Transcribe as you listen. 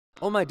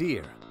Oh my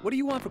dear, what do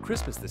you want for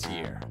Christmas this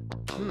year?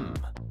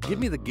 Give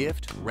me the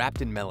gift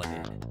wrapped in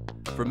melanin.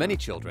 For many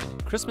children,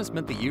 Christmas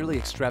meant the yearly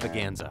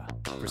extravaganza.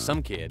 For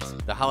some kids,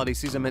 the holiday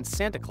season meant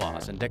Santa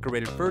Claus and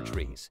decorated fir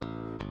trees.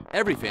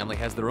 Every family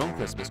has their own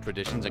Christmas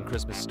traditions and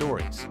Christmas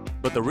stories,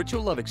 but the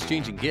ritual of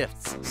exchanging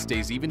gifts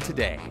stays even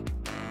today.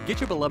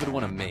 Get your beloved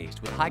one amazed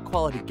with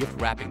high-quality gift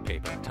wrapping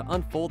paper to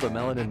unfold the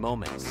melanin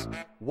moments.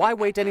 Why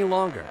wait any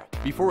longer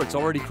before it's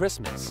already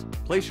Christmas?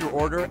 Place your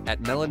order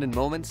at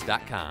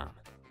melaninmoments.com.